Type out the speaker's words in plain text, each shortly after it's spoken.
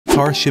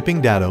Car Shipping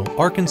Datto,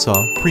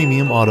 Arkansas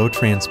Premium Auto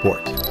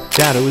Transport.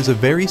 Datto is a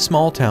very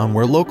small town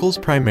where locals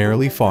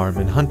primarily farm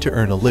and hunt to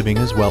earn a living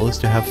as well as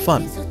to have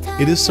fun.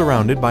 It is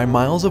surrounded by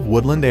miles of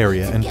woodland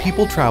area and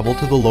people travel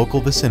to the local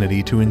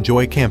vicinity to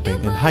enjoy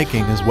camping and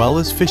hiking as well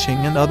as fishing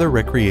and other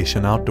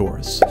recreation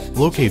outdoors.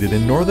 Located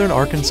in northern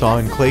Arkansas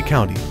in Clay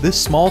County,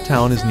 this small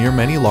town is near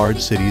many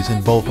large cities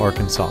in both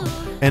Arkansas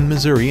and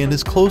Missouri and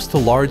is close to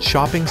large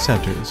shopping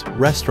centers,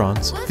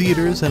 restaurants,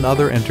 theaters, and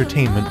other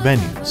entertainment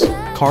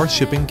venues. Car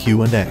Shipping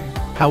Q&A.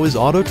 How is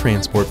auto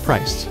transport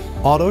priced?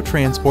 Auto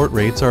transport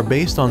rates are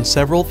based on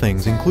several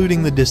things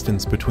including the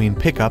distance between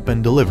pickup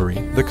and delivery,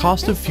 the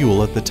cost of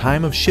fuel at the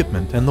time of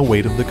shipment, and the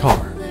weight of the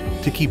car.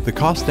 To keep the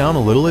cost down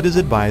a little, it is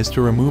advised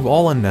to remove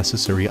all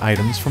unnecessary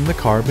items from the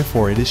car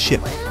before it is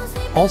shipped.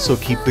 Also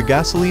keep the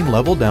gasoline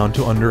level down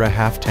to under a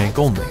half tank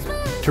only.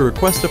 To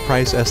request a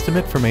price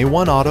estimate from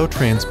A1 Auto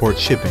Transport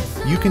Shipping,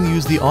 you can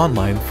use the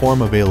online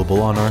form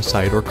available on our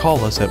site or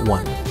call us at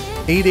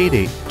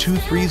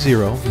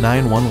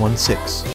 1-888-230-9116.